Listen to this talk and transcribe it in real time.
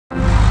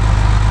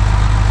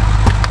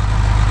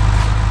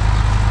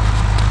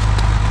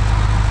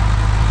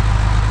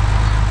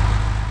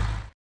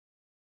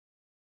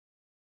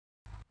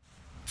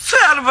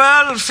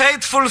Farewell,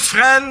 faithful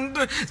friend.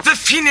 The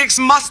phoenix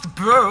must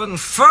burn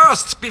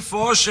first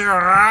before she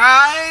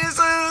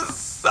rises.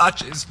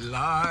 Such is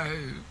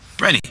life.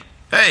 Rennie,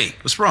 hey,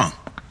 what's wrong?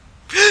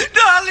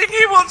 Darling,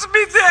 he wants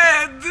me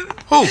dead.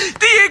 Who?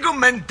 Diego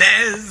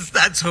Mendez,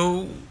 that's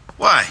who.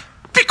 Why?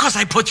 Because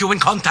I put you in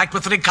contact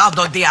with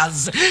Ricardo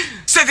Diaz.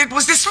 Said it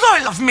was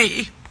disloyal of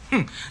me.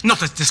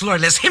 Not as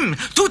disloyal as him,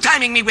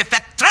 two-timing me with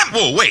that tramp.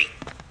 Whoa, wait.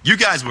 You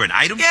guys were an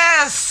item?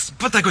 Yes,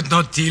 but I could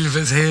not deal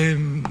with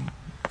him.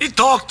 He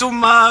talked too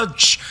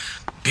much.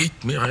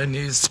 Beat me,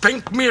 Rennie.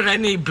 Spank me,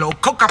 Rennie. Blow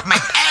coke up my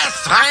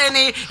ass,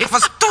 Rennie. It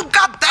was too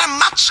goddamn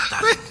much.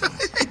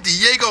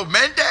 Diego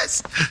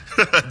Mendez?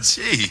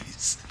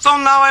 Jeez. So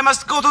now I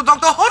must go to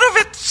Dr.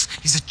 Horowitz.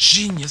 He's a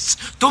genius.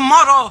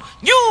 Tomorrow,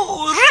 you,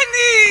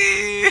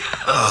 Rennie.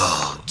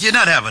 Oh, you're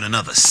not having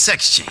another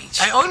sex change.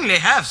 I only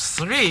have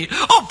 3.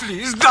 Oh,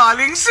 please,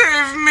 darling,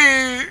 save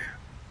me.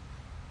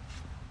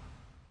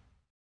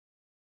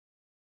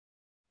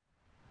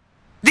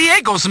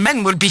 Diego's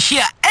men will be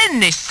here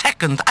any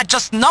second. I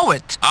just know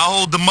it. I'll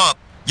hold them up.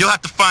 You'll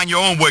have to find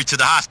your own way to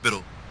the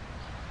hospital.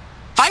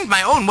 Find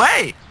my own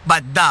way?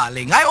 But,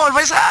 darling, I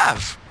always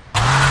have.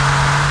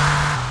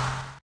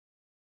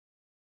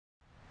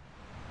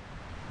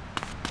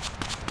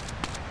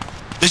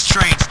 This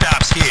train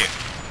stops here.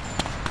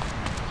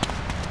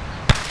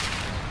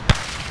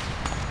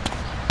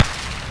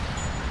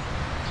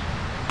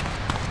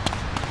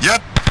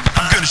 Yep,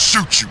 I'm gonna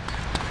shoot you.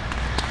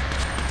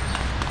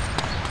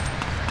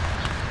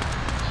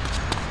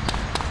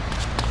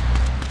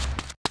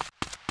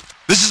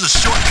 This is a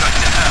shortcut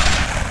to hell.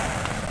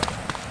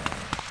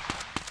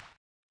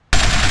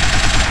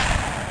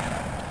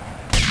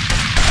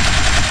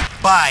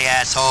 Bye,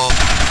 asshole.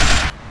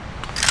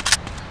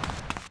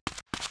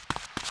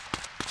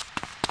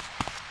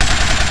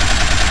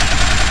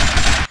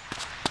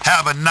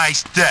 Have a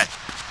nice day.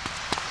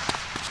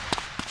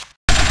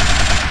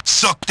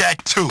 Suck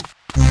that too.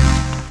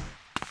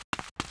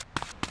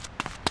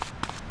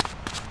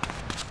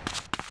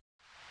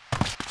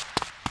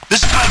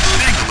 This might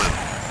sting a little.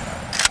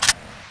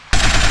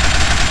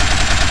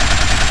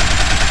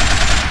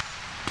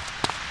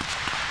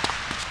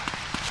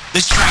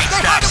 This train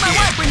stops here. My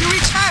wife when you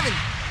reach heaven.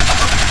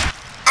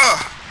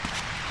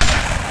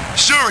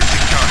 Sure it's a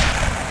gun.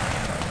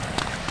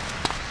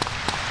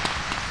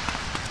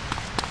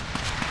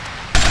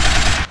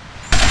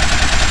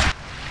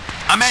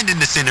 I'm ending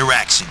this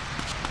interaction.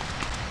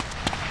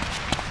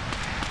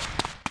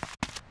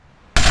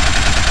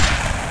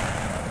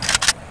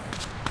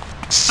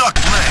 Suck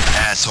leg,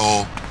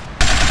 asshole.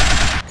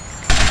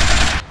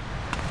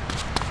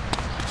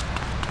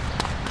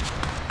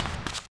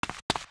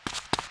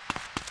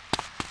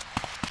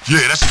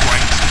 Yeah, that's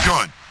right. It's a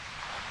gun.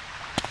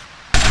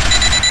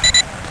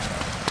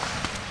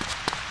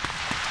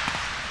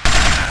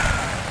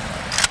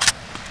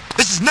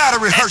 This is not a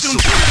rehearsal.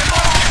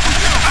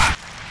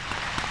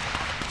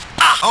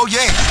 Oh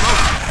yeah, it's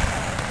loaded.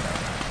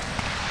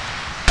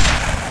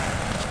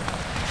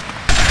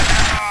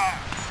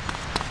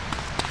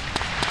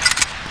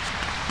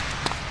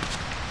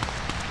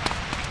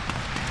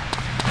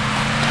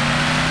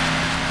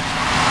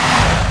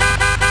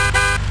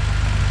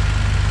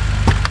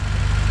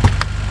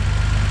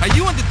 Are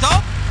you on the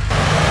top?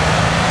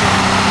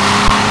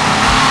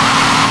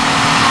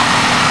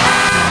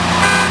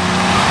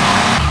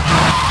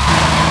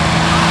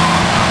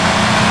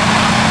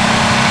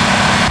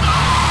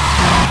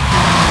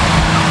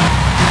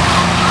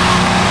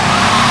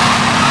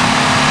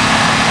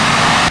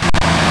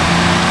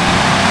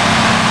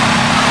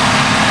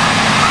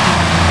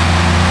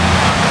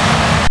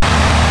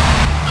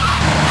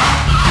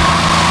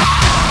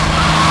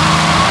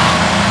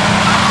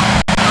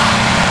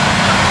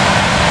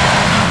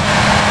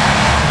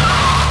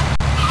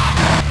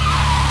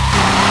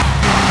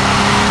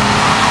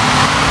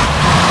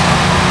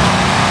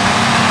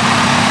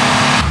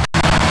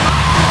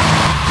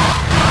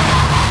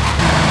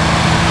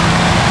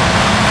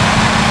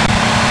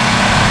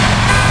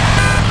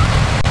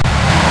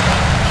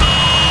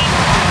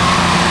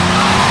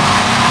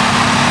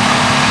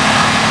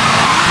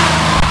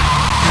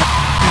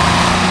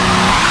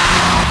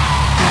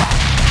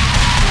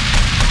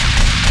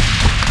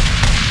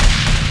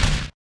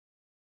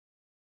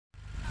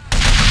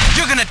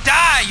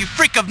 You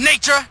freak of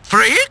nature!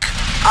 Freak?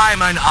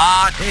 I'm an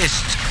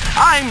artist.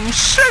 I'm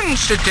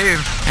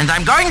sensitive. And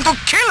I'm going to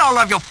kill all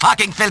of you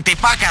fucking filthy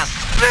fuckers.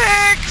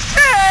 Rick,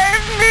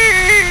 save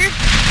me!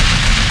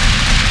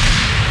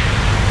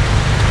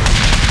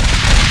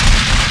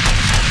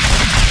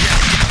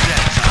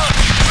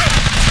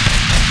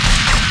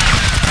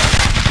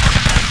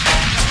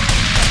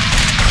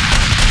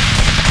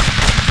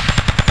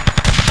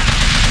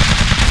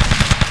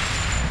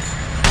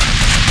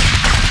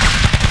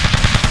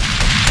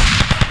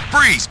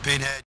 Freeze,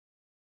 Pinhead.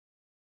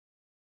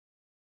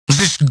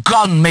 This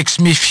gun makes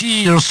me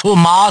feel so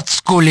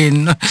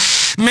masculine.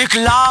 Make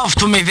love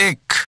to me, Vic.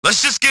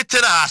 Let's just get to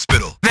the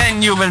hospital.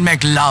 Then you will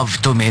make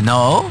love to me,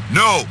 no?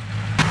 No.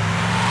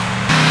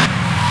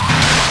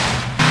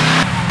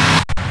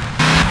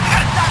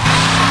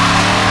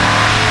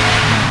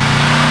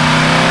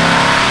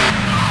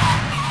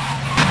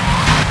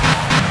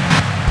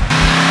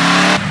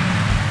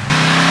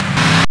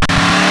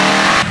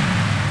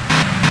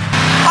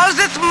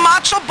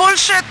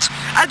 bullshit.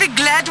 I'll be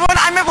glad when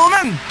I'm a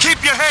woman.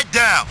 Keep your head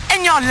down.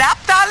 In your lap,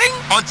 darling?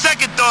 On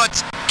second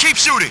thoughts, keep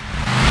shooting.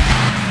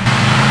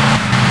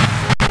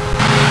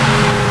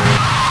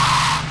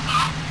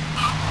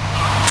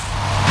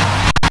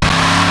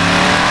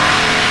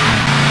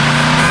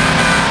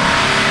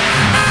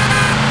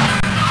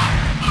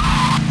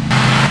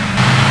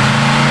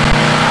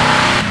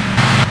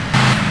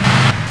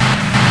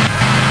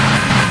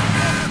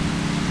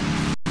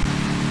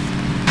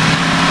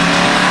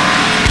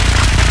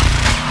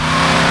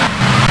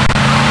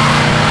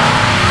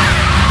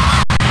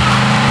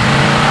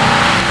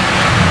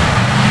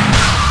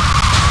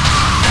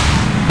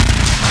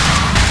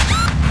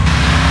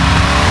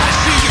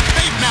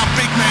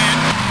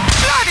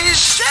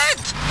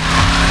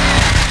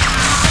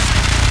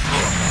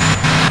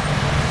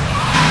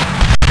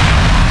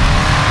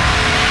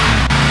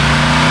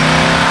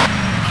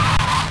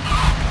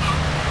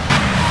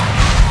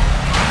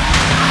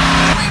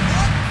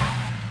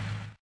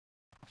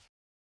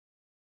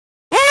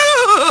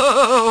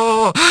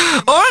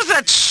 All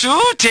that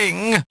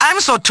shooting. I'm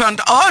so turned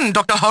on.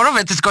 Dr.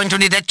 Horowitz is going to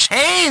need a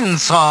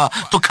chainsaw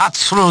to cut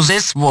through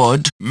this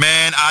wood.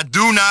 Man, I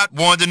do not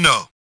want to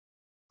know.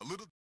 A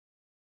little